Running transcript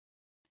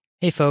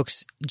Hey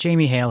folks,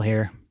 Jamie Hale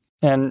here.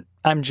 And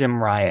I'm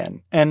Jim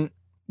Ryan. And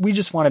we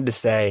just wanted to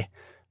say,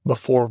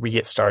 before we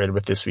get started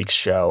with this week's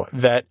show,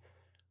 that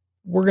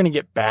we're going to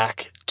get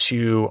back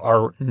to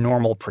our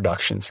normal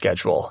production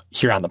schedule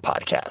here on the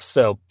podcast.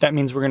 So that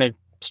means we're going to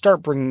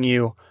start bringing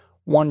you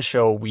one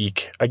show a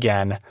week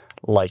again,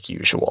 like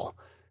usual,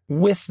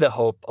 with the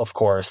hope, of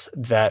course,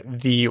 that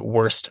the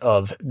worst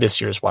of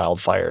this year's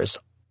wildfires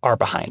are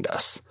behind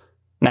us.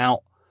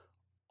 Now,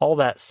 all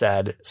that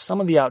said,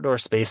 some of the outdoor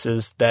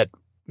spaces that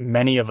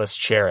many of us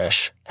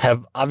cherish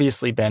have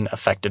obviously been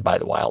affected by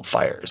the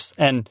wildfires.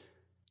 And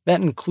that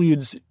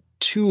includes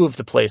two of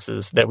the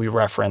places that we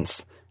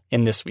reference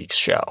in this week's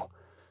show.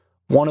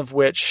 One of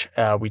which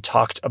we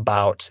talked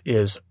about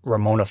is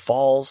Ramona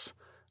Falls,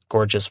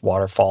 gorgeous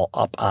waterfall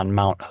up on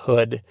Mount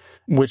Hood,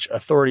 which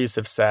authorities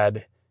have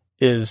said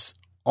is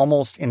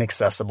almost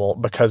inaccessible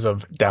because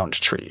of downed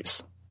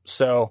trees.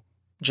 So,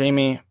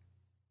 Jamie,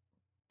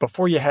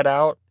 before you head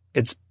out,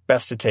 it's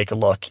best to take a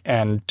look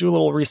and do a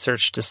little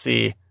research to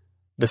see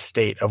the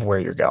state of where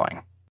you're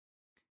going.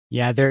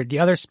 Yeah, the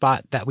other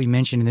spot that we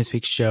mentioned in this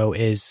week's show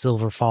is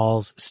Silver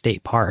Falls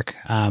State Park,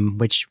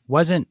 which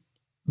wasn't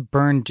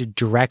burned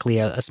directly.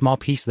 A small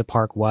piece of the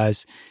park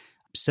was.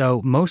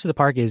 So most of the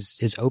park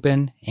is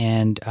open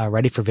and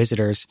ready for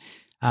visitors.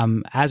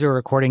 As we're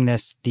recording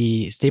this,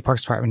 the State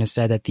Parks Department has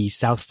said that the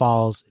South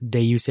Falls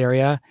day use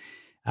area,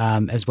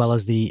 as well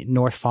as the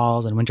North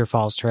Falls and Winter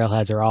Falls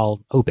trailheads are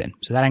all open.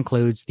 So that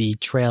includes the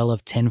Trail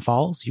of 10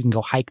 Falls. You can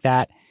go hike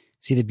that,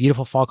 see the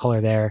beautiful fall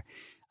color there.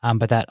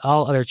 But that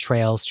all other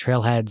trails,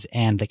 trailheads,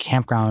 and the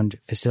campground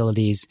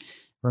facilities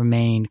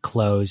remain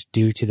closed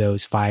due to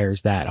those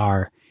fires that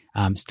are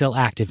still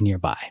active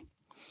nearby.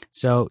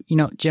 So,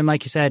 Jim,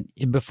 like you said,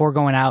 before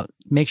going out,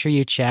 make sure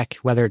you check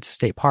whether it's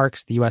state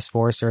parks, the U.S.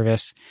 Forest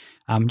Service.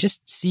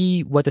 Just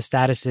see what the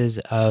status is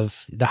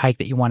of the hike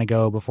that you want to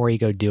go before you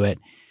go do it.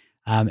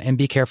 And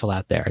be careful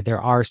out there. There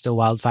are still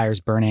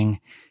wildfires burning,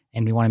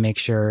 and we want to make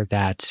sure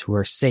that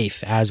we're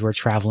safe as we're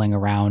traveling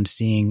around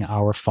seeing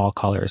our fall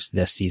colors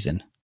this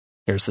season.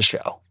 Here's the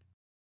show.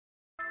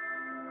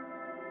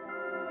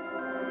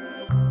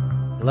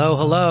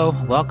 Hello.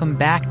 Welcome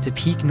back to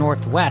Peak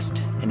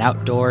Northwest, an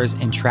outdoors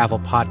and travel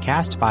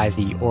podcast by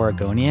the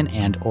Oregonian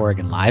and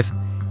Oregon Live,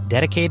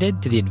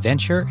 dedicated to the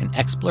adventure and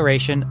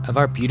exploration of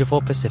our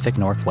beautiful Pacific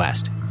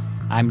Northwest.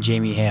 I'm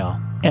Jamie Hale.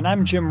 And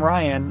I'm Jim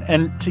Ryan,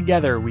 and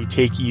together we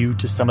take you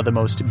to some of the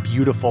most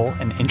beautiful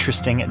and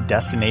interesting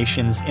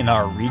destinations in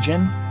our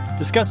region,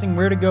 discussing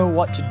where to go,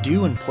 what to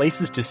do, and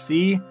places to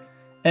see.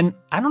 And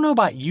I don't know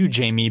about you,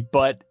 Jamie,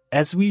 but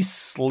as we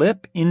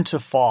slip into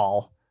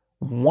fall,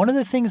 one of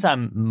the things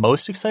I'm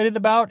most excited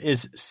about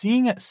is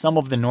seeing some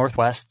of the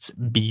Northwest's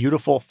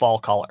beautiful fall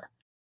color.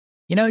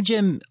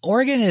 Jim,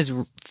 Oregon is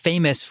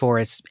famous for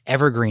its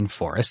evergreen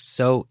forests,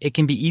 so it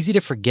can be easy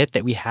to forget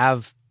that we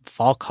have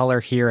fall color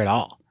here at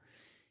all.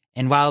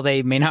 And while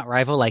they may not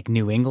rival like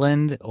New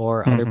England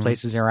or other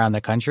places around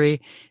the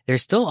country,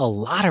 there's still a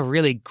lot of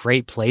really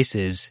great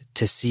places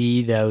to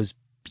see those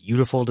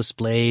beautiful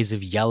displays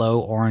of yellow,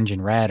 orange,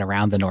 and red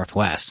around the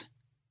Northwest.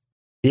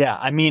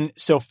 Yeah,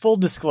 so full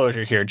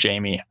disclosure here,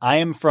 Jamie, I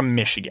am from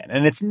Michigan,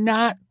 and it's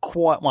not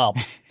quite, well,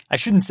 I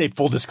shouldn't say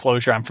full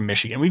disclosure, I'm from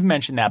Michigan. We've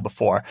mentioned that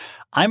before.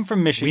 I'm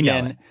from Michigan.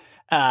 We know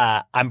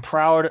it. I'm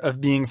proud of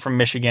being from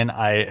Michigan.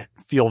 I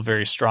feel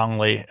very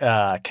strongly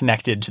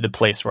connected to the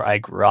place where I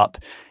grew up.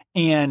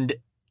 And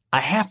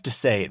I have to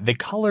say, the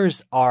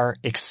colors are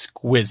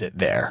exquisite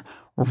there.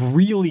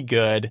 Really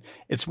good.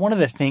 It's one of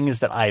the things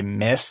that I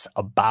miss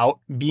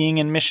about being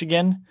in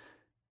Michigan.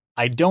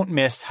 I don't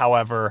miss,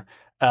 however,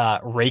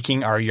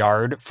 raking our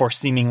yard for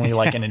seemingly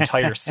like an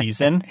entire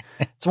season.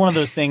 It's one of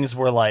those things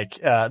where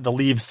the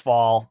leaves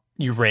fall,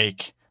 you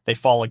rake, they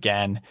fall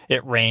again,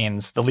 it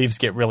rains, the leaves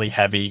get really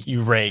heavy,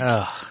 you rake.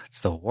 Ugh, it's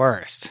the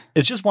worst.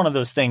 It's just one of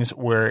those things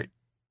where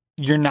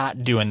you're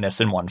not doing this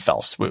in one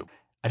fell swoop.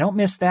 I don't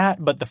miss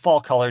that, but the fall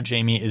color,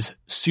 Jamie, is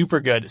super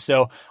good.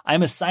 So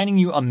I'm assigning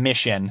you a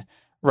mission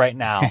right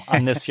now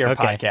on this here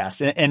Okay.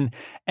 podcast.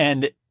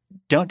 And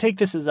don't take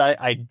this as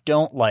I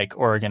don't like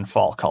Oregon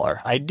fall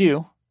color. I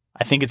do.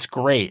 I think it's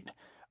great.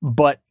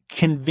 But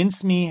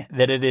convince me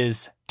that it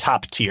is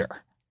top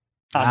tier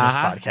on this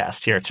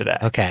podcast here today.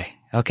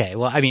 Okay.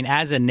 Well,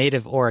 as a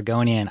native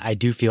Oregonian, I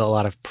do feel a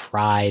lot of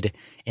pride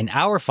in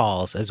our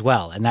falls as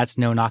well. And that's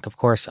no knock, of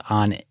course,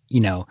 on,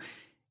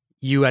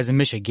 you as a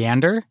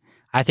Michigander.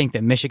 I think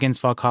that Michigan's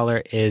fall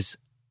color is,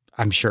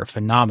 I'm sure,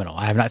 phenomenal.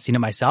 I have not seen it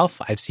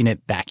myself. I've seen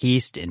it back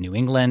east in New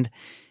England.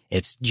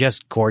 It's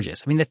just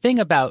gorgeous. The thing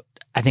about,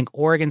 I think,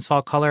 Oregon's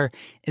fall color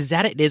is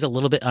that it is a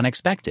little bit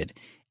unexpected.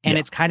 And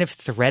it's kind of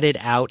threaded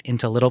out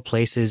into little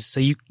places. So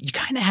you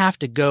kind of have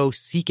to go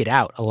seek it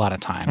out a lot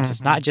of times.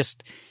 It's not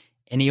just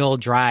any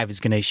old drive is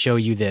going to show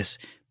you this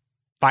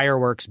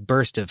fireworks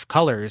burst of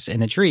colors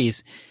in the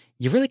trees.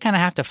 You really kind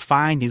of have to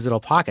find these little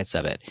pockets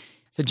of it.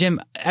 So,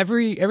 Jim,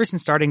 ever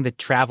since starting the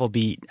Travel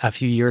Beat a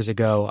few years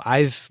ago,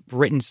 I've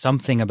written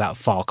something about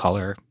fall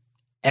color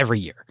every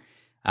year,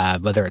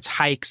 whether it's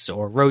hikes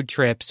or road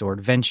trips or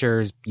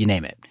adventures, you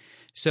name it.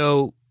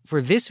 So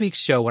for this week's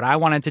show, what I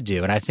wanted to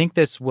do, and I think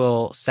this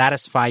will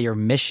satisfy your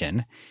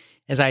mission,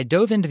 is I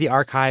dove into the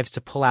archives to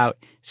pull out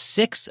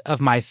 6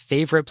 of my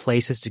favorite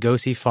places to go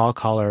see fall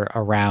color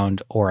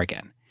around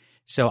Oregon.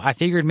 So I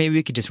figured maybe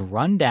we could just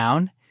run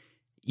down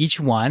each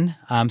one,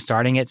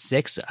 starting at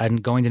 6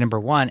 and going to number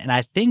 1. And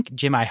I think,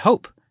 I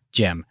hope,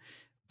 Jim,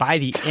 by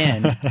the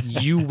end,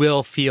 you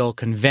will feel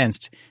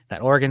convinced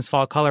that Oregon's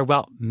fall color,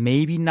 well,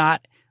 maybe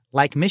not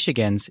like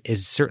Michigan's,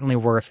 is certainly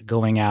worth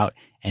going out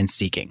and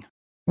seeking.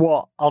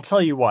 Well, I'll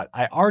tell you what,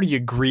 I already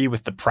agree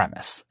with the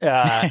premise.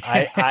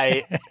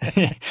 I'm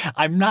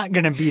not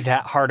going to be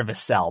that hard of a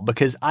sell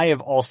because I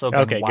have also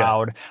been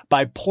wowed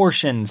by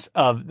portions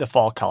of the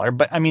fall color.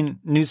 But I mean,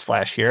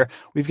 newsflash here,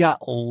 we've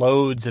got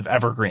loads of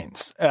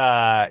evergreens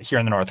here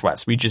in the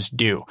Northwest. We just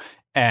do.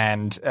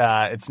 And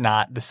it's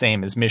not the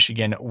same as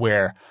Michigan,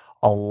 where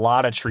a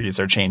lot of trees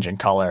are changing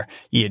color.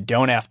 You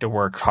don't have to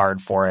work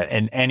hard for it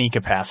in any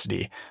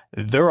capacity.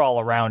 They're all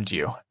around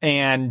you.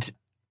 And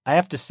I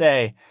have to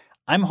say,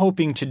 I'm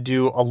hoping to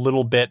do a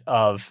little bit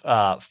of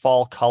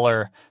fall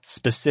color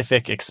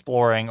specific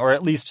exploring, or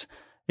at least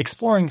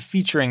exploring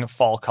featuring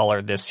fall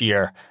color this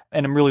year.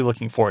 And I'm really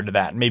looking forward to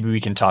that. Maybe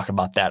we can talk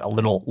about that a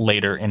little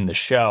later in the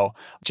show.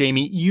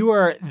 Jamie, you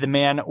are the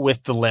man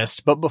with the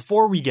list. But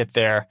before we get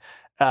there,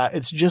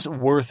 it's just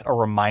worth a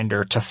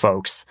reminder to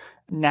folks.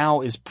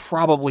 Now is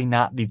probably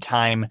not the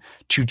time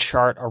to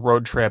chart a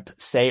road trip,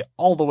 say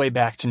all the way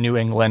back to New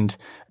England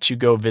to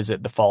go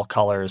visit the fall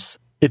colors.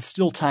 It's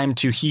still time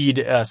to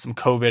heed some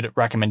COVID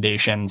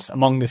recommendations.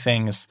 Among the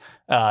things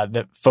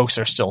that folks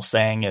are still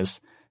saying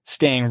is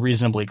staying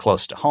reasonably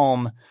close to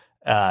home.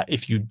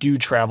 If you do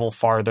travel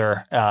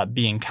farther,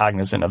 being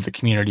cognizant of the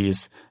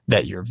communities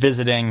that you're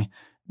visiting,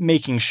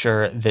 making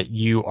sure that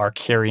you are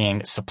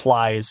carrying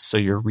supplies so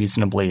you're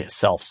reasonably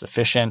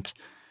self-sufficient,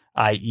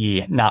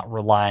 i.e. not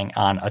relying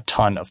on a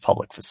ton of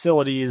public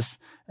facilities,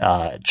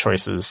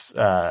 choices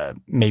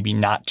maybe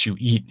not to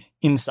eat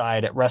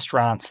inside at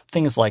restaurants,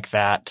 things like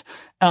that.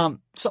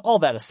 So all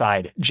that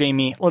aside,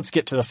 Jamie, let's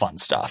get to the fun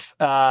stuff.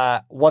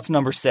 What's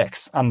number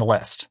 6 on the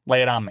list?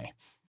 Lay it on me.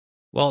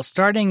 Well,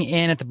 starting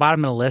in at the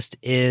bottom of the list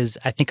is,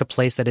 I think, a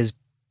place that is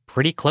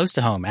pretty close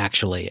to home,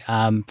 actually,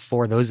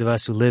 for those of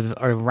us who live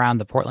around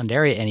the Portland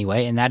area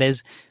anyway, and that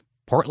is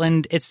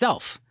Portland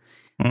itself.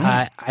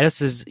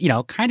 This is,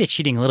 kind of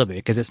cheating a little bit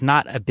because it's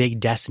not a big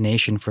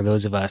destination for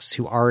those of us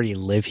who already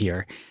live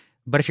here.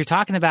 But if you're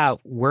talking about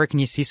where can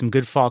you see some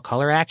good fall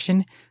color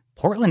action,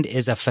 Portland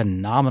is a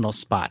phenomenal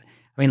spot.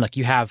 I mean, look,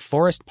 you have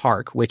Forest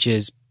Park, which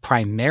is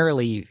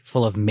primarily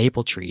full of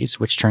maple trees,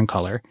 which turn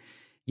color.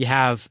 You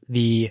have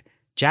the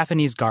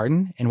Japanese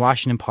Garden in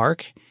Washington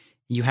Park.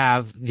 You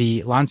have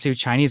the Lansu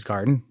Chinese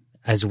Garden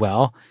as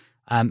well.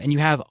 And you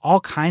have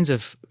all kinds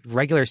of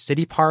regular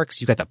city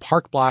parks. You've got the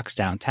park blocks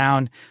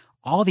downtown,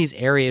 all these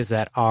areas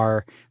that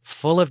are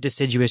full of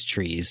deciduous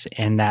trees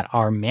and that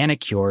are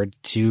manicured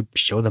to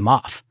show them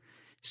off.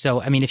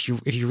 So, I mean, if you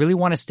really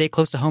want to stay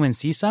close to home and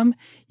see some,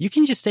 you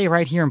can just stay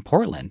right here in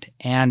Portland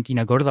and,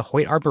 go to the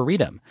Hoyt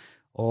Arboretum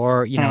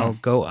or,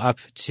 go up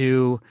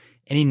to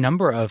any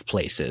number of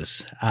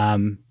places.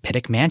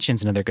 Pittock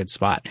Mansion's another good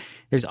spot.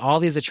 There's all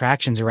these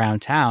attractions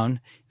around town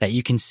that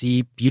you can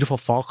see beautiful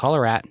fall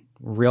color at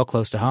real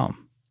close to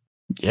home.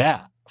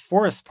 Yeah.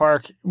 Forest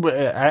Park,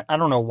 I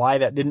don't know why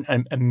that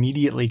didn't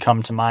immediately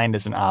come to mind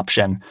as an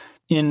option.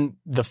 In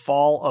the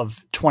fall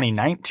of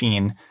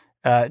 2019,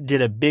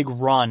 did a big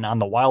run on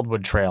the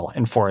Wildwood Trail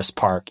in Forest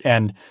Park,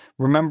 and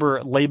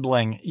remember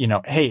labeling,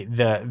 hey,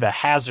 the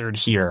hazard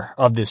here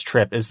of this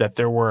trip is that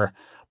there were a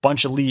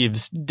bunch of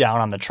leaves down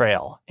on the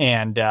trail,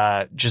 and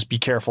just be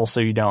careful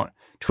so you don't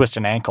twist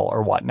an ankle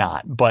or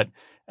whatnot. But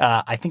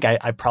I think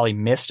I probably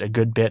missed a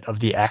good bit of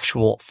the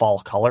actual fall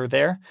color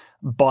there.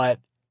 But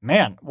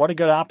man, what a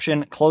good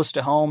option, close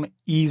to home,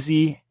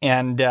 easy,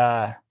 and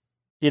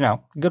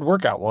good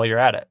workout while you're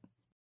at it.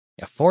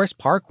 Yeah, Forest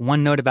Park,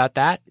 one note about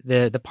that,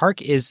 the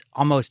park is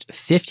almost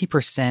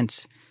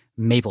 50%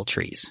 maple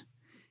trees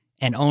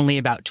and only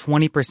about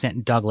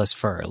 20% Douglas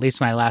fir, at least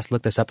when I last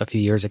looked this up a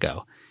few years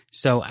ago.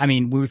 So, I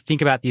mean, we would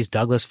think about these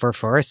Douglas fir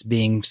forests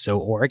being so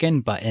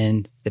Oregon, but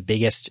in the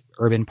biggest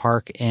urban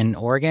park in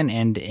Oregon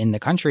and in the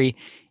country,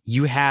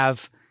 you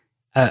have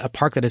a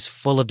park that is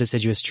full of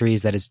deciduous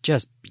trees that is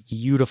just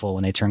beautiful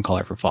when they turn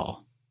color for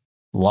fall.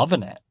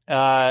 Loving it.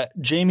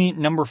 Jamie,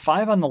 number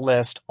 5 on the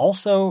list,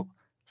 also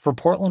for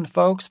Portland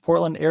folks,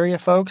 Portland area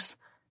folks,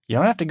 you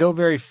don't have to go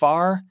very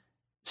far.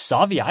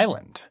 Sauvie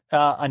Island,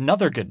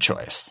 another good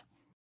choice.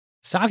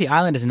 Sauvie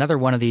Island is another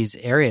one of these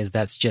areas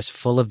that's just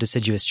full of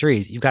deciduous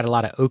trees. You've got a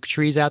lot of oak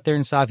trees out there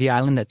in Sauvie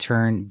Island that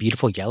turn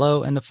beautiful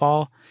yellow in the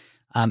fall,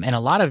 and a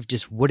lot of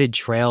just wooded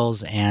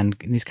trails and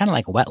these kind of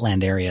like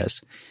wetland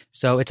areas.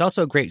 So it's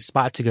also a great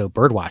spot to go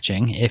bird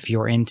watching if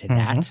you're into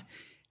that,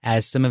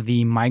 as some of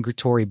the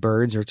migratory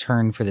birds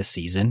return for the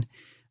season.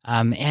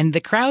 And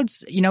the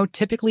crowds,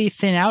 typically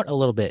thin out a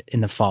little bit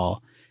in the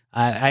fall.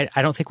 I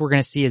don't think we're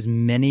going to see as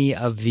many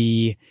of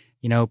the,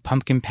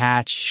 pumpkin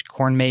patch,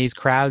 corn maze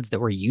crowds that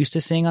we're used to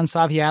seeing on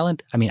Sauvie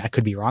Island. I mean, I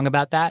could be wrong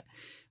about that.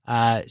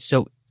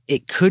 So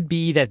it could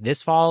be that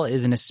this fall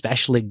is an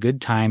especially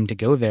good time to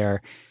go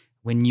there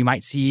when you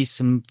might see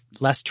some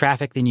less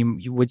traffic than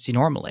you would see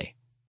normally.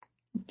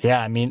 Yeah,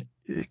 I mean,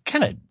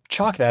 kind of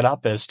chalk that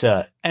up as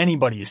to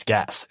anybody's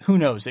guess. Who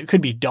knows? It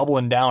could be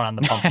doubling down on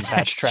the pumpkin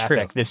patch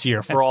traffic this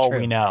year for all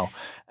we know.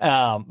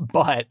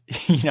 But,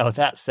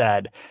 that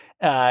said,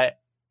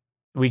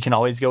 we can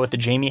always go with the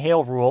Jamie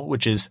Hale rule,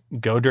 which is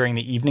go during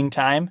the evening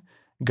time,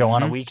 go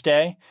on a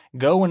weekday,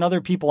 go when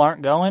other people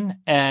aren't going,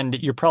 and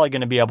you're probably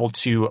going to be able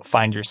to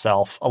find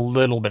yourself a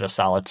little bit of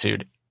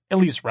solitude, at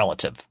least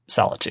relative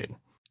solitude.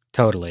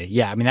 Totally.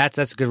 Yeah. I mean, that's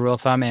a good rule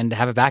of thumb, and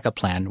have a backup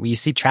plan. When you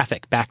see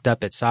traffic backed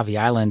up at Sauvie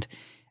Island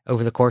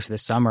over the course of the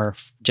summer,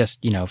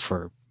 just,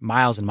 for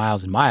miles and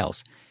miles and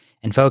miles.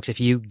 And folks, if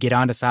you get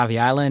onto Sauvie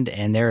Island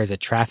and there is a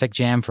traffic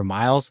jam for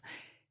miles,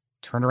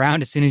 turn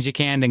around as soon as you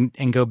can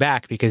and go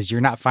back, because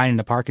you're not finding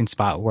a parking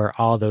spot where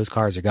all those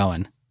cars are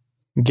going.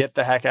 Get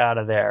the heck out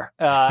of there.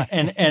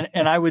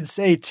 And I would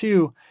say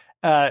too,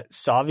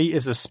 Sauvie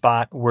is a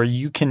spot where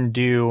you can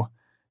do,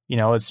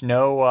 it's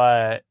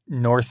no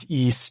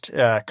northeast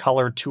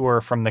color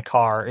tour from the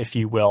car, if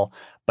you will,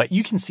 but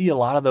you can see a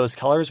lot of those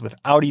colors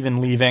without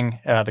even leaving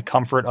the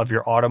comfort of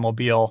your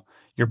automobile,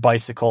 your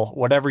bicycle,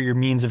 whatever your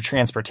means of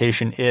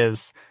transportation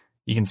is.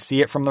 You can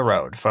see it from the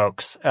road,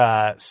 folks.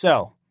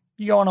 So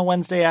you go on a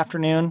Wednesday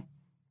afternoon,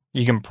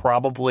 you can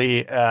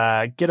probably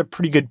get a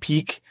pretty good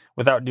peek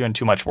without doing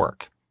too much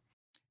work.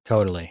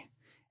 Totally.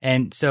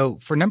 And so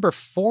for number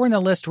 4 in the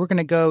list, we're going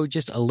to go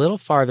just a little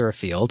farther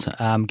afield,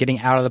 getting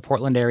out of the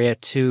Portland area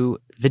to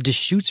the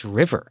Deschutes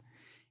River.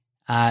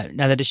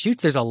 Now, the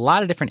Deschutes, there's a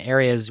lot of different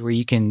areas where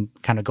you can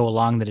kind of go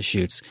along the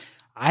Deschutes.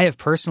 I have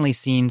personally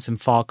seen some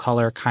fall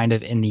color kind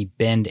of in the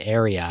Bend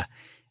area,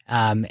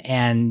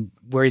 and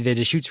where the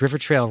Deschutes River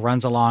Trail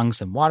runs along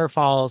some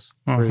waterfalls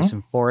through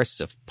some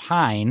forests of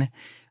pine.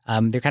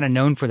 They're kind of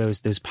known for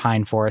those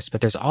pine forests, but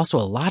there's also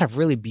a lot of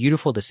really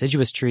beautiful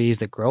deciduous trees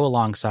that grow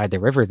alongside the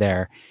river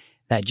there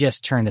that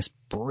just turn this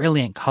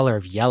brilliant color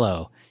of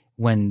yellow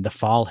when the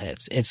fall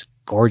hits. It's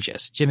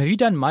gorgeous. Jim, have you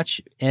done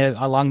much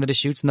along the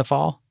Deschutes in the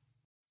fall?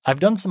 I've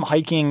done some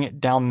hiking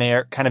down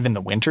there kind of in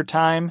the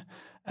wintertime.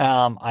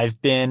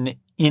 I've been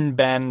in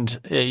Bend,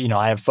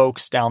 I have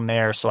folks down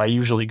there, so I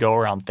usually go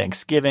around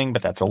Thanksgiving,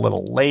 but that's a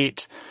little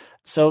late.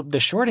 So the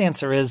short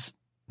answer is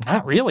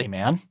not really,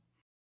 man.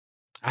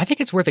 I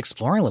think it's worth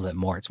exploring a little bit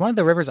more. It's one of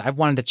the rivers I've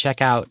wanted to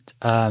check out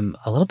a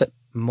little bit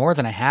more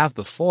than I have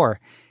before.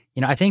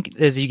 I think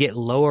as you get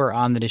lower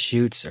on the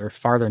Deschutes or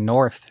farther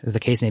north, as the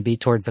case may be,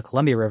 towards the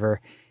Columbia River,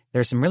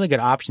 there's some really good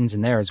options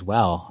in there as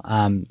well.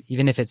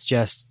 Even if it's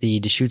just the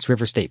Deschutes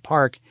River State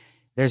Park,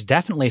 there's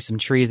definitely some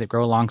trees that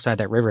grow alongside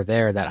that river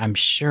there that I'm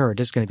sure are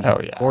just going to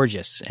be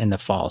gorgeous in the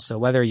fall. So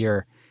whether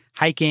you're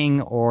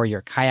hiking or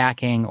you're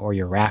kayaking or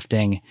you're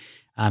rafting,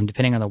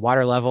 depending on the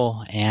water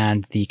level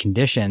and the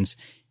conditions,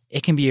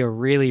 it can be a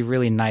really,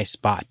 really nice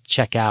spot to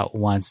check out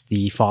once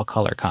the fall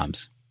color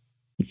comes.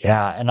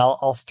 Yeah, and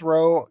I'll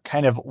throw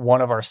kind of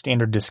one of our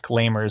standard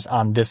disclaimers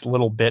on this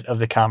little bit of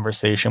the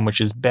conversation, which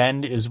is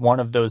Bend is one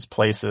of those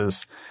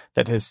places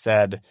that has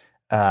said,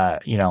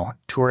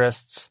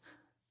 tourists,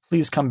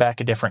 please come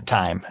back a different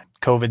time.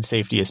 COVID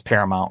safety is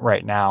paramount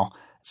right now.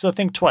 So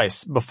think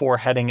twice before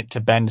heading to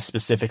Bend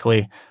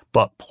specifically,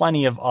 but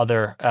plenty of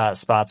other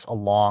spots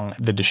along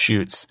the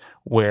Deschutes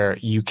where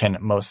you can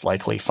most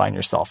likely find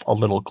yourself a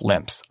little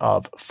glimpse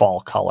of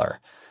fall color.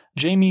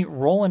 Jamie,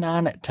 rolling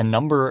on to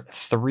number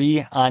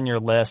 3 on your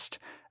list.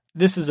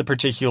 This is a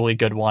particularly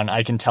good one,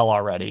 I can tell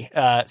already.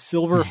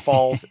 Silver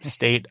Falls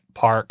State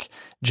Park.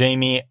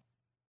 Jamie,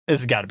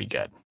 this has got to be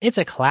good. It's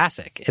a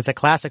classic. It's a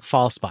classic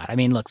fall spot. I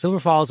mean, look, Silver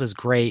Falls is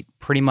great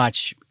pretty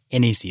much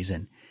any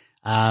season.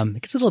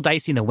 It gets a little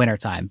dicey in the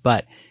wintertime,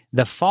 but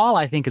the fall,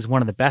 I think, is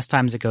one of the best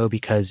times to go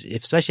because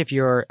especially if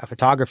you're a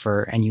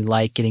photographer and you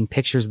like getting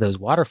pictures of those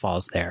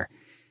waterfalls there,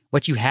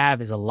 what you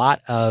have is a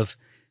lot of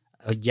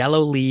yellow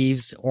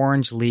leaves,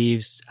 orange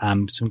leaves,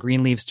 some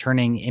green leaves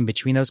turning in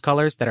between those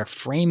colors that are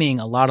framing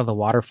a lot of the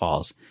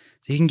waterfalls.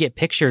 So you can get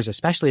pictures,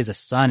 especially as the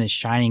sun is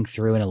shining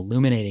through and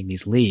illuminating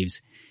these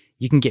leaves.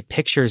 You can get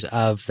pictures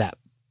of that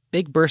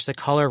big burst of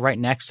color right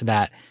next to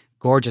that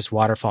gorgeous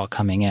waterfall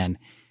coming in.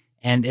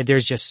 And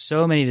there's just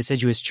so many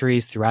deciduous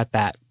trees throughout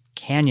that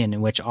canyon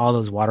in which all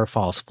those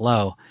waterfalls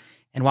flow.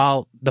 And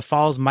while the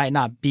falls might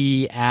not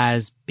be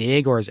as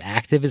big or as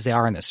active as they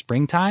are in the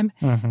springtime,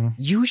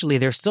 usually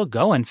they're still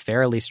going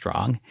fairly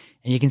strong,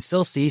 and you can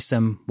still see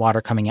some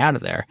water coming out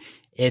of there.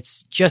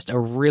 It's just a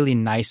really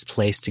nice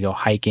place to go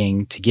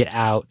hiking, to get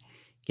out,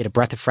 get a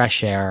breath of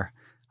fresh air.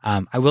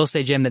 I will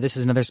say, Jim, that this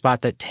is another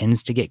spot that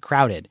tends to get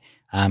crowded,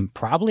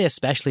 probably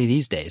especially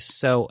these days.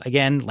 So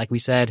again, like we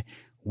said,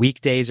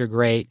 weekdays are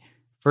great.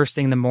 First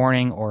thing in the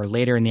morning or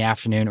later in the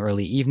afternoon,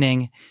 early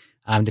evening,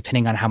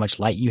 depending on how much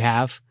light you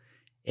have.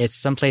 It's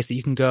someplace that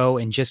you can go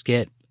and just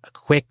get a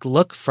quick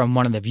look from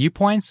one of the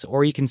viewpoints,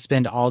 or you can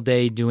spend all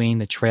day doing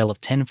the Trail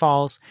of Ten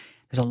Falls.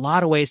 There's a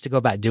lot of ways to go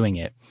about doing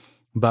it.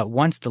 But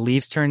once the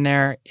leaves turn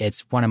there,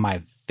 it's one of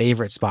my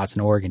favorite spots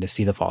in Oregon to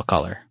see the fall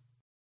color.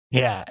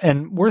 Yeah,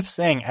 and worth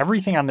saying,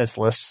 everything on this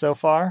list so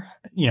far,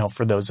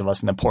 for those of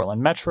us in the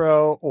Portland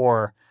Metro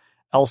or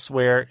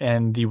elsewhere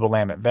in the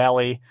Willamette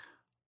Valley,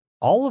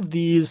 all of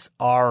these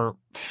are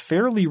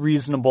fairly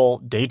reasonable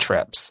day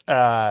trips,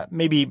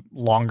 maybe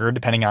longer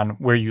depending on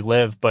where you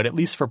live, but at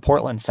least for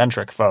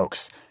Portland-centric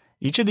folks,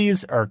 each of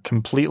these are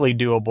completely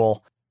doable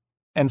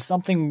and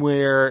something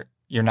where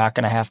you're not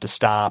going to have to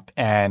stop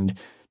and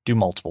do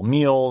multiple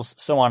meals,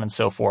 so on and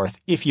so forth,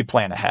 if you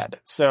plan ahead.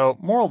 So,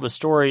 moral of the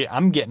story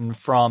I'm getting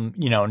from,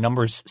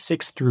 numbers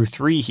 6 through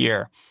 3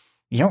 here,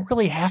 you don't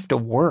really have to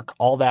work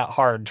all that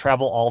hard,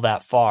 travel all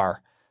that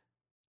far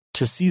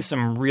to see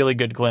some really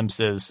good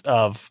glimpses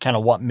of kind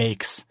of what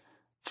makes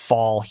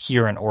fall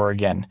here in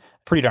Oregon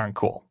pretty darn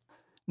cool.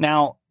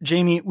 Now,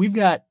 Jamie, we've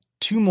got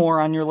 2 more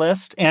on your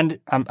list,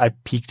 and I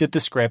peeked at the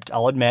script,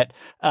 I'll admit,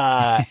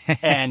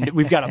 and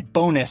we've got a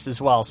bonus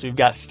as well, so we've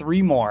got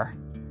 3 more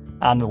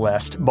on the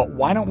list, but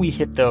why don't we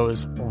hit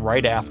those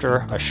right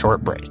after a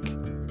short break?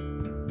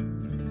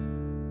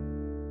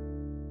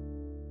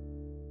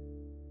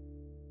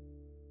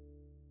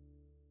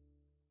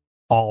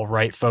 All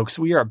right, folks,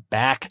 we are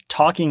back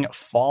talking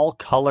fall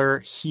color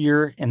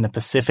here in the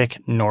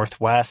Pacific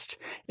Northwest.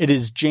 It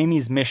is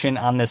Jamie's mission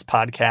on this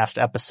podcast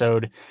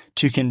episode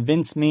to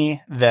convince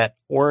me that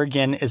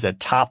Oregon is a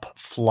top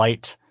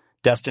flight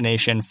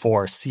destination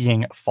for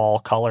seeing fall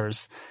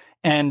colors.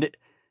 And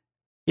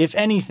if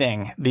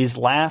anything, these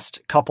last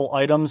couple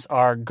items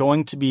are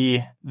going to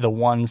be the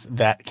ones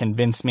that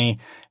convince me.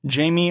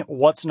 Jamie,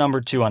 what's number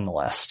 2 on the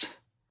list?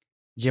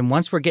 Jim,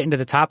 once we're getting to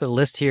the top of the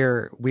list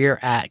here, we're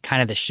at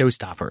kind of the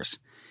showstoppers.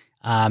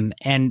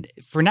 And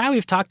for now,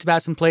 we've talked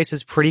about some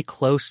places pretty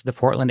close to the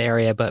Portland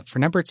area. But for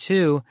number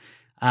 2,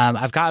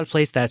 I've got a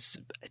place that's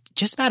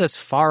just about as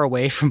far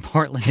away from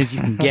Portland as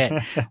you can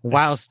get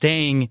while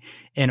staying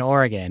in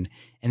Oregon.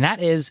 And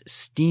that is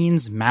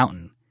Steens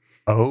Mountain.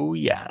 Oh,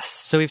 yes.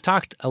 So we've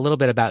talked a little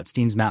bit about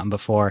Steens Mountain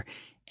before.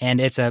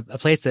 And it's a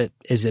place that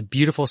is a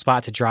beautiful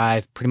spot to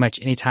drive pretty much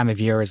any time of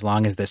year as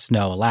long as the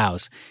snow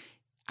allows.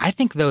 I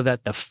think, though,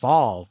 that the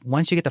fall,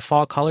 once you get the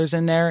fall colors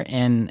in there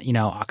in,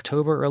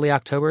 October, early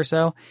October or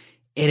so,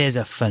 it is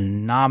a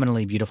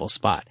phenomenally beautiful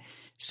spot.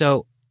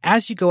 So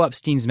as you go up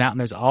Steens Mountain,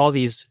 there's all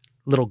these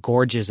little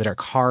gorges that are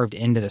carved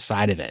into the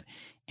side of it.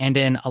 And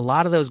in a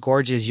lot of those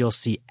gorges, you'll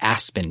see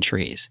aspen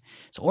trees.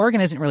 So Oregon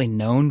isn't really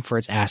known for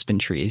its aspen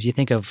trees. You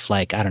think of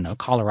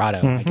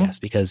Colorado, I guess,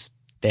 because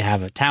they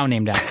have a town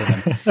named after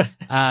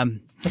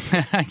them.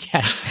 I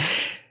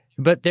guess.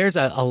 But there's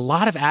a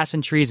lot of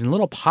aspen trees in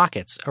little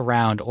pockets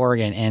around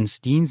Oregon, and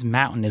Steens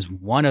Mountain is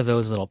one of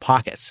those little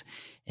pockets.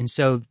 And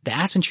so the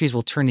aspen trees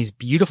will turn these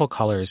beautiful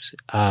colors.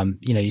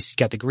 You've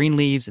got the green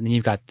leaves, and then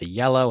you've got the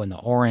yellow and the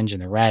orange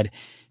and the red.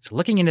 So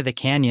looking into the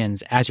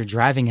canyons as you're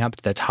driving up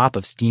to the top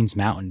of Steens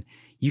Mountain,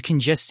 you can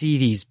just see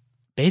these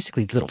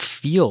basically little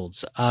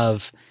fields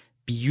of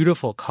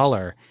beautiful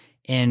color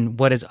in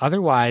what is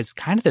otherwise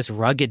kind of this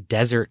rugged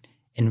desert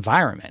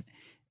environment.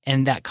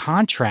 And that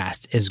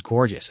contrast is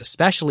gorgeous,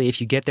 especially if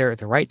you get there at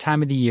the right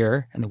time of the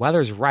year and the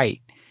weather's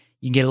right.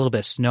 You can get a little bit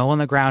of snow on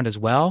the ground as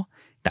well.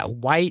 That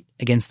white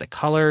against the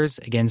colors,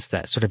 against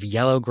that sort of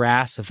yellow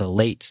grass of the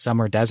late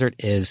summer desert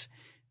is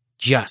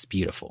just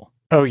beautiful.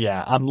 Oh,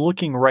 yeah. I'm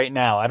looking right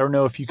now. I don't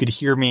know if you could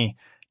hear me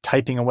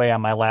typing away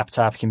on my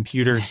laptop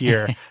computer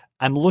here.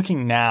 I'm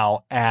looking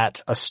now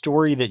at a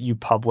story that you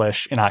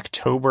published in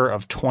October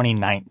of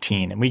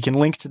 2019, and we can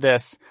link to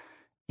this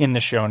in the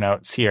show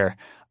notes here.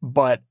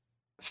 But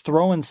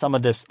throwing some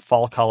of this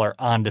fall color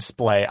on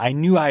display, I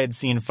knew I had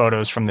seen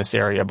photos from this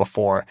area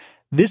before.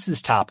 This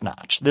is top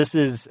notch. This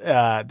is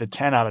the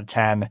 10 out of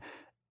 10.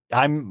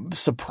 I'm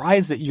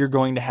surprised that you're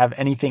going to have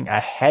anything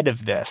ahead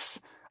of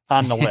this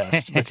on the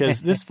list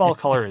because this fall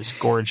color is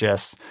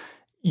gorgeous.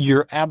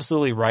 You're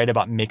absolutely right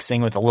about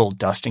mixing with a little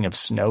dusting of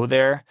snow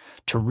there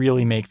to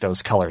really make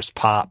those colors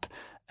pop.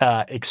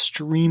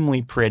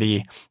 Extremely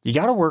pretty. You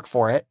got to work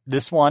for it.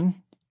 This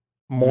one,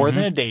 more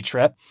than a day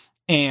trip.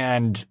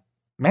 And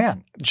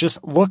man,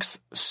 just looks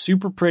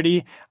super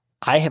pretty.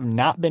 I have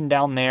not been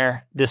down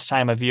there this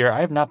time of year.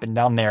 I have not been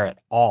down there at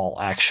all,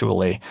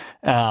 actually.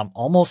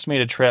 Almost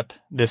made a trip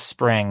this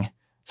spring,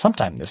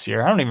 sometime this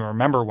year. I don't even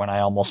remember when I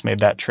almost made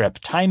that trip.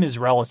 Time is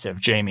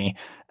relative, Jamie.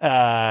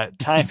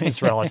 Time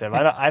is relative.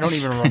 I don't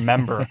even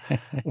remember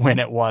when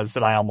it was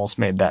that I almost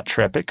made that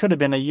trip. It could have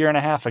been a year and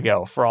a half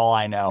ago, for all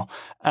I know.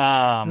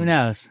 Who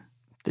knows?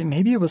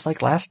 Maybe it was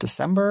like last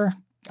December,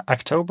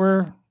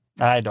 October.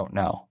 I don't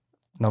know.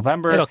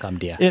 November. It'll come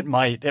to you. It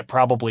might. It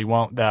probably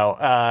won't,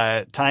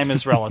 though. Time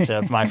is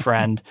relative, my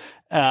friend,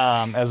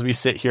 as we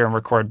sit here and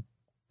record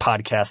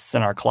podcasts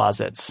in our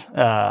closets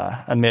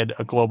amid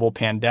a global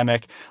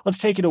pandemic. Let's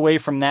take it away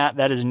from that.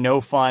 That is no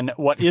fun.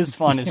 What is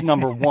fun is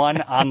number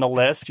 1 on the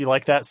list. You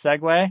like that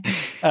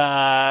segue?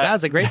 That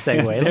was a great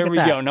segue. There we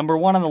go. Number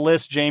 1 on the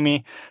list,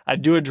 Jamie.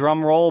 I'd do a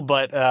drum roll,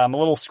 but I'm a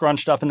little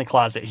scrunched up in the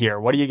closet here.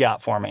 What do you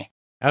got for me?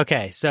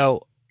 Okay,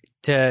 so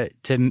to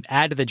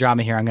add to the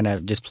drama here, I'm going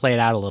to just play it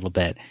out a little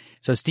bit.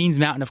 So Steens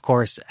Mountain, of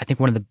course, I think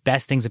one of the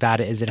best things about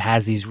it is it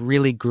has these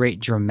really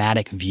great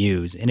dramatic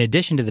views. In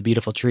addition to the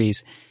beautiful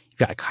trees,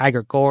 You got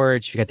Kiger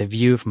Gorge. You got the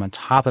view from on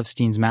top of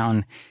Steens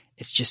Mountain.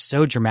 It's just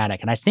so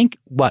dramatic. And I think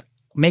what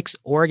makes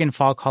Oregon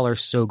fall color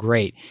so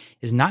great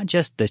is not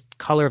just the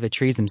color of the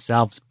trees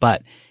themselves,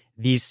 but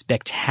these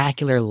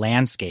spectacular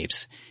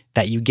landscapes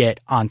that you get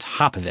on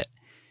top of it.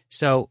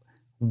 So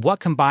what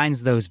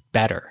combines those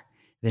better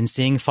than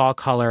seeing fall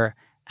color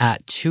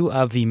at two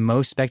of the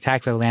most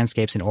spectacular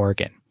landscapes in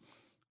Oregon,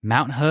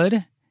 Mount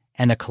Hood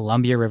and the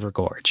Columbia River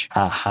Gorge?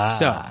 Aha.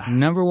 So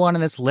number one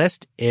on this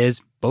list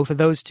is both of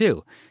those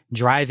two,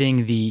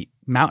 driving the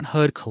Mount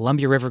Hood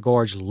Columbia River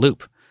Gorge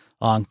loop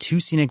along two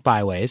scenic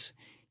byways.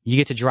 You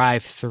get to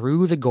drive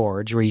through the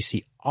gorge where you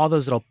see all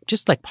those little,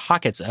 just like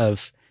pockets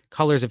of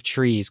colors of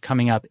trees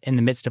coming up in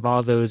the midst of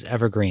all those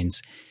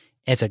evergreens.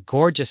 It's a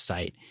gorgeous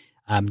sight.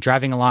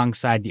 Driving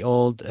alongside the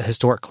old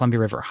historic Columbia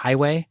River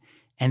Highway,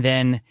 and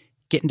then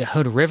getting to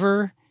Hood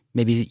River,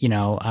 maybe,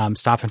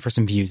 stopping for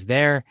some views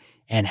there,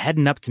 and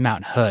heading up to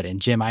Mount Hood.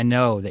 And Jim, I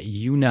know that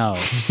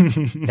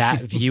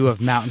that view of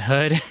Mount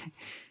Hood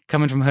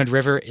coming from Hood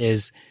River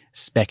is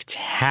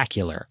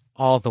spectacular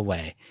all the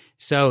way.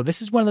 So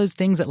this is one of those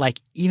things that,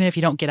 like, even if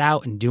you don't get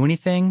out and do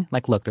anything,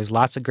 like, look, there's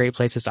lots of great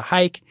places to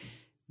hike,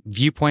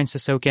 viewpoints to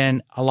soak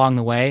in along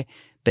the way.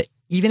 But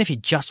even if you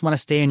just want to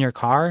stay in your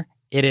car,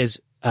 it is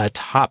a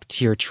top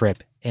tier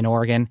trip in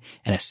Oregon,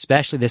 and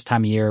especially this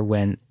time of year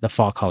when the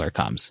fall color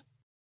comes.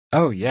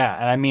 Oh, yeah.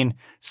 And I mean,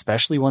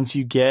 especially once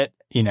you get,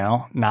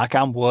 knock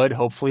on wood,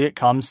 hopefully it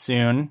comes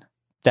soon,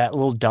 that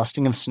little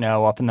dusting of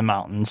snow up in the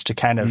mountains to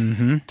kind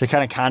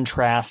of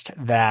contrast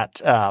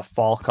that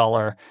fall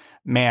color.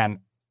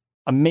 Man,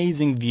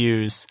 amazing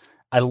views.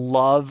 I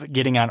love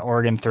getting on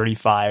Oregon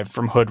 35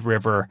 from Hood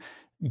River,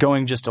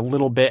 going just a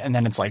little bit, and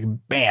then it's like,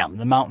 bam,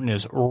 the mountain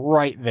is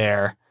right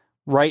there,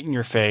 right in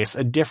your face,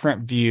 a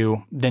different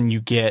view than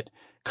you get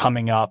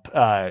coming up,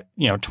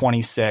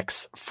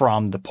 26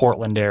 from the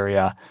Portland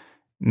area.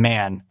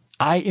 Man,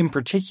 I in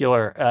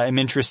particular am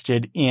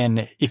interested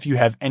in if you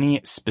have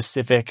any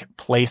specific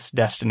place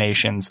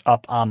destinations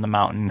up on the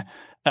mountain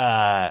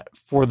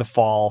for the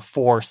fall,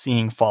 for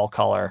seeing fall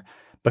color.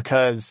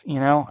 Because,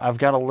 I've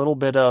got a little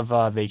bit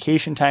of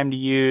vacation time to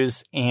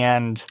use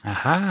and,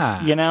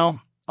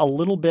 a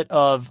little bit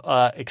of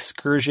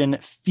excursion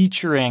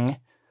featuring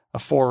a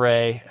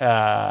foray.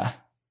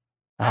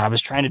 I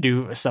was trying to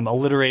do some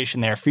alliteration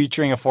there,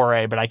 featuring a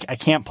foray, but I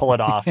can't pull it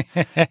off.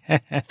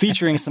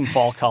 Featuring some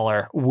fall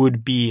color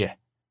would be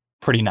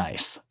pretty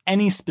nice.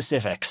 Any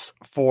specifics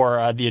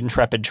for the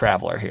intrepid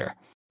traveler here?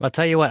 I'll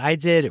tell you what, I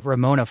did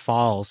Ramona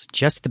Falls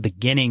just at the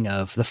beginning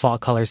of the fall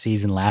color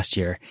season last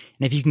year.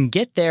 And if you can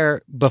get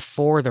there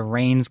before the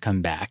rains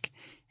come back,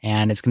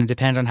 and it's going to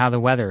depend on how the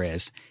weather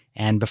is,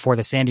 and before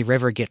the Sandy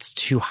River gets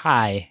too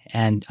high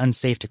and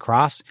unsafe to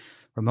cross,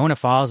 Ramona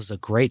Falls is a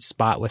great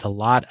spot with a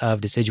lot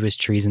of deciduous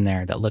trees in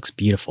there that looks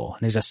beautiful.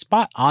 And there's a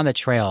spot on the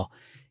trail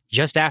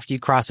just after you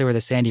cross over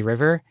the Sandy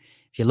River.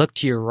 If you look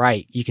to your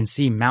right, you can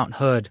see Mount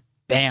Hood,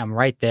 bam,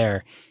 right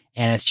there.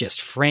 And it's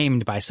just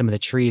framed by some of the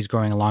trees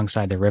growing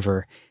alongside the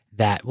river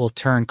that will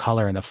turn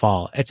color in the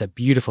fall. It's a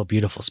beautiful,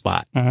 beautiful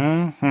spot.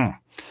 Mm-hmm.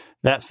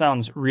 That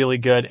sounds really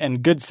good,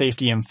 and good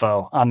safety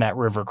info on that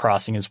river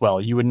crossing as well.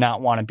 You would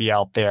not want to be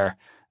out there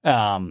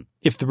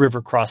if the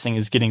river crossing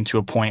is getting to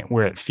a point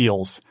where it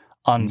feels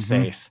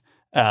unsafe.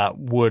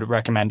 Would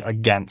recommend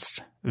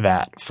against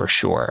that for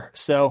sure.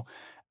 So,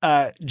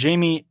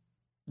 Jamie,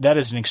 that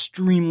is an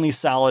extremely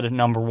solid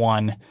number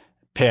one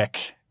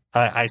pick.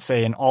 I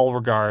say in all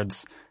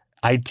regards.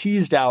 I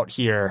teased out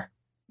here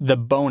the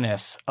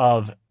bonus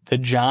of the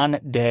John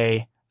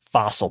Day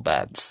fossil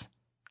beds.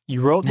 You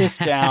wrote this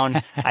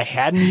down. I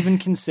hadn't even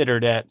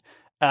considered it.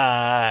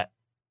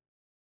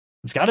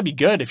 It's got to be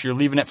good if you're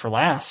leaving it for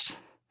last.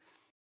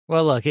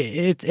 Well, look,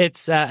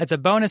 it's a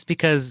bonus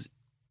because,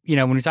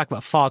 when we talk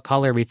about fall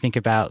color, we think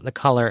about the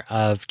color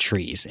of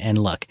trees. And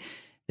look,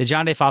 the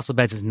John Day fossil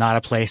beds is not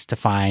a place to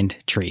find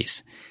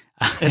trees.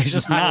 It's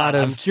just not a lot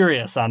of. I'm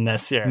curious on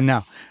this here.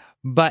 No.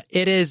 But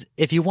it is,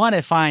 if you want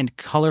to find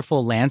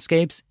colorful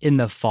landscapes in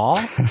the fall,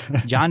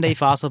 John Day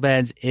Fossil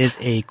Beds is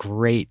a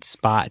great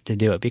spot to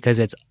do it because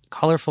it's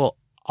colorful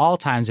all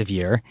times of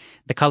year.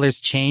 The colors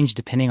change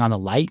depending on the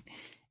light.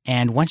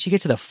 And once you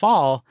get to the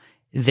fall,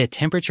 the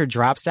temperature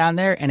drops down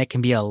there and it can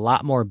be a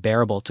lot more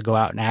bearable to go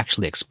out and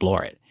actually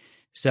explore it.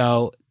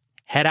 So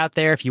head out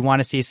there if you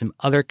want to see some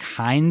other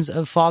kinds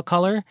of fall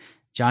color.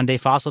 John Day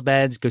Fossil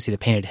Beds, go see the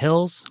Painted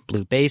Hills,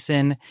 Blue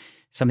Basin,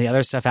 some of the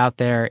other stuff out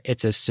there.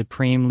 It's a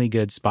supremely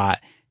good spot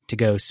to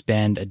go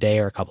spend a day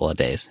or a couple of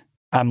days.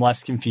 I'm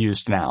less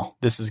confused now.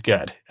 This is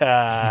good.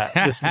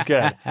 This is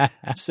good.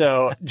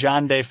 So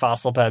John Day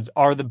fossil beds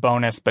are the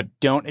bonus, but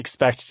don't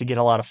expect to get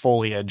a lot of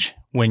foliage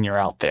when you're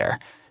out there.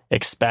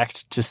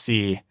 Expect to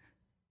see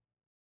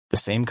the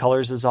same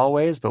colors as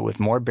always, but with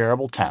more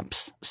bearable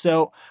temps.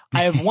 So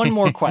I have one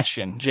more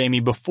question, Jamie,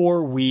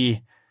 before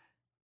we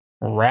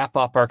wrap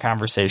up our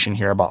conversation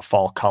here about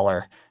fall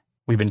color.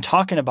 We've been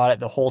talking about it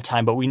the whole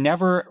time, but we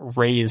never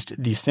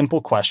raised the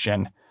simple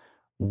question,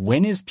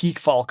 when is peak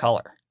fall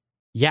color?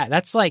 Yeah,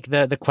 that's like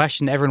the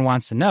question everyone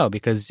wants to know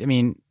because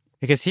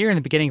here in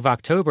the beginning of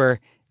October,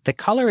 the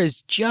color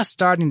is just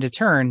starting to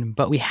turn,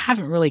 but we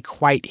haven't really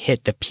quite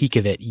hit the peak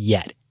of it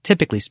yet,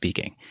 typically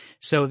speaking.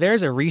 So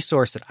there's a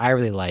resource that I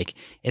really like.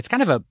 It's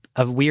kind of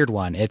a weird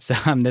one. It's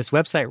this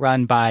website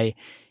run by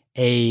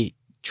a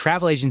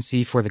travel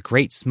agency for the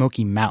Great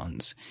Smoky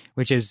Mountains,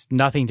 which is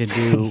nothing to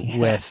do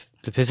with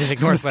the Pacific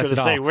Northwest at all. I was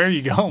going to say, where are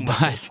you going with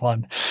this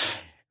one?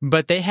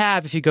 But they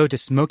have, if you go to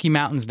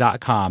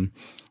SmokyMountains.com,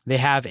 they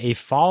have a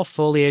fall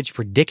foliage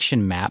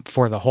prediction map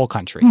for the whole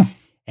country.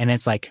 And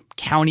it's like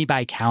county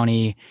by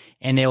county,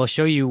 and they will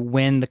show you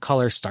when the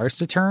color starts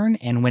to turn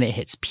and when it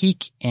hits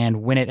peak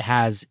and when it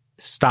has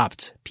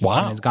stopped peaking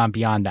and has gone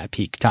beyond that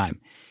peak time.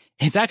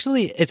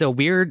 It's a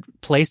weird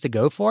place to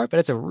go for it, but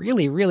it's a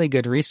really, really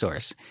good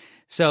resource.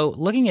 So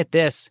looking at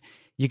this,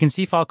 you can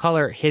see fall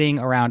color hitting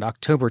around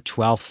October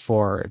 12th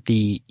for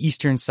the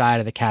eastern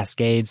side of the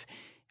Cascades.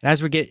 And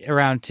as we get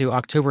around to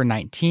October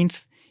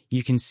 19th,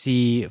 you can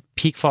see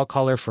peak fall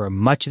color for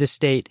much of the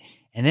state.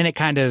 And then it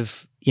kind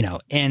of,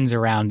 ends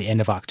around the end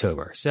of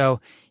October.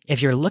 So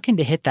if you're looking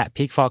to hit that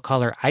peak fall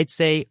color, I'd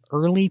say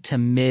early to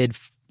mid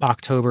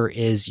October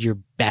is your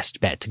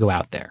best bet to go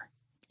out there.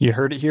 You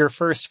heard it here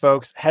first,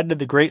 folks. Head to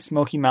the Great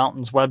Smoky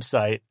Mountains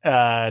website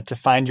to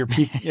find your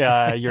peak,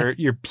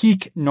 your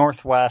peak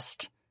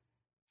Northwest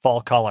fall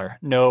color.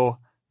 No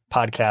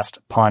podcast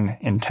pun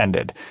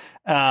intended.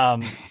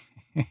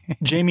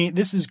 Jamie,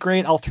 this is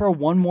great. I'll throw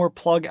one more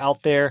plug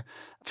out there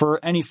for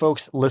any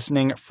folks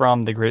listening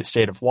from the great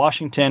state of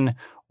Washington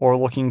or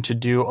looking to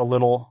do a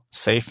little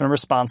safe and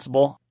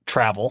responsible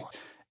travel.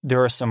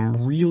 There are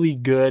some really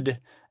good,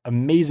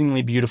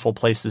 amazingly beautiful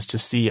places to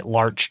see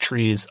larch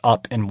trees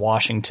up in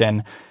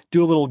Washington.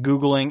 Do a little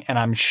Googling and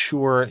I'm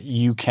sure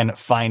you can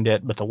find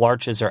it, but the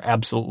larches are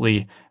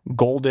absolutely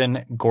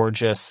golden,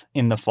 gorgeous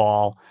in the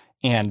fall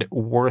and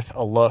worth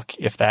a look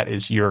if that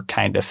is your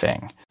kind of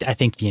thing. I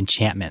think the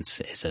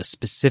Enchantments is a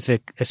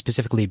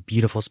specifically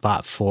beautiful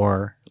spot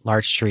for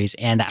larch trees,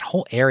 and that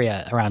whole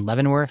area around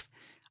Leavenworth,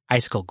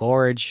 Icicle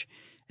Gorge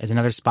is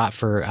another spot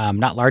for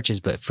not larches,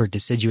 but for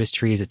deciduous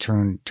trees that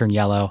turn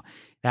yellow.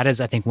 That is,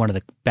 I think, one of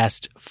the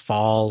best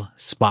fall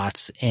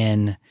spots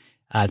in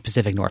the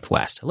Pacific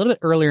Northwest. A little bit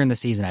earlier in the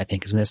season, I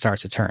think, is when it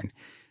starts to turn.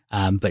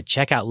 But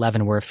check out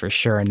Leavenworth for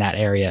sure in that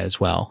area as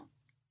well.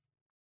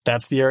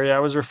 That's the area I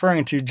was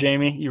referring to,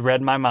 Jamie. You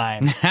read my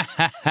mind.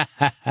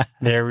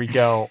 There we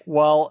go.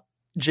 Well,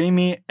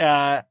 Jamie,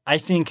 I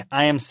think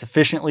I am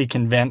sufficiently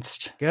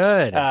convinced.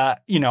 Good.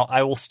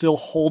 I will still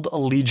hold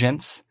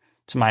allegiance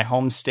to my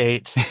home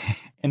state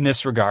in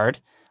this regard,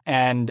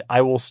 and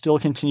I will still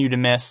continue to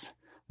miss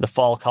the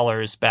fall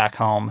colors back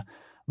home,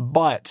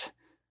 but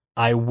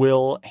I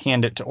will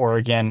hand it to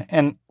Oregon.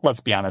 And let's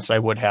be honest, I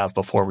would have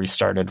before we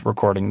started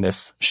recording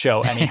this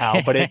show anyhow,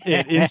 but it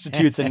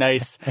institutes a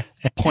nice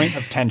point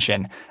of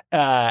tension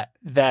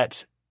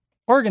that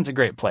Oregon's a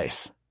great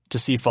place to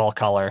see fall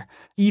color,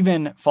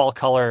 even fall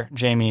color,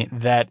 Jamie,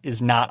 that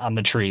is not on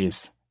the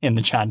trees in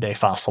the John Day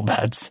fossil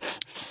beds.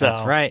 So,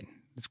 that's right.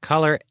 It's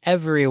color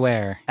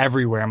everywhere.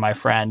 Everywhere, my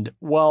friend.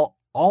 Well,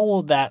 all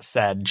of that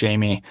said,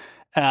 Jamie,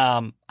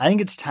 I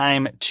think it's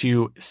time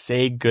to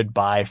say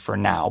goodbye for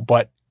now,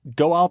 but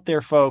go out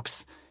there,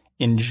 folks.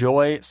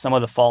 Enjoy some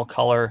of the fall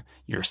color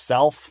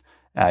yourself.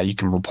 You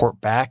can report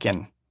back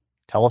and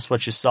tell us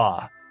what you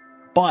saw.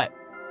 But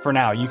for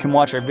now, you can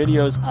watch our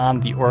videos on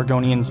the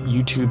Oregonians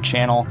YouTube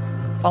channel.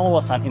 Follow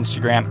us on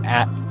Instagram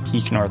at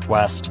Peak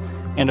Northwest.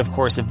 And of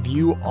course,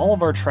 view all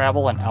of our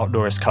travel and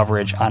outdoors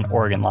coverage on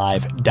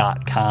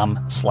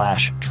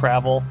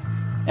OregonLive.com/travel.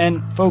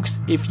 And folks,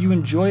 if you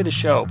enjoy the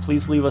show,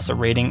 please leave us a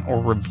rating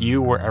or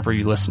review wherever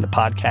you listen to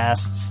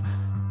podcasts.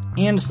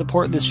 And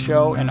support this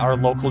show and our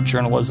local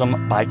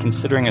journalism by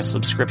considering a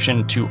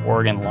subscription to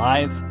Oregon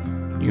Live.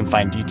 You can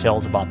find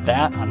details about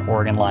that on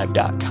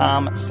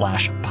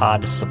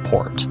OregonLive.com/pod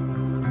support.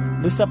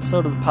 This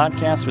episode of the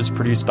podcast was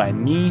produced by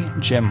me,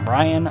 Jim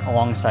Ryan,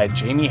 alongside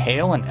Jamie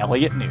Hale and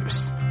Elliot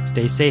Noose.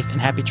 Stay safe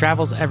and happy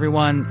travels,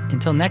 everyone.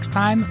 Until next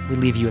time, we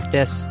leave you with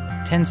this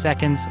 10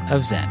 seconds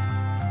of Zen.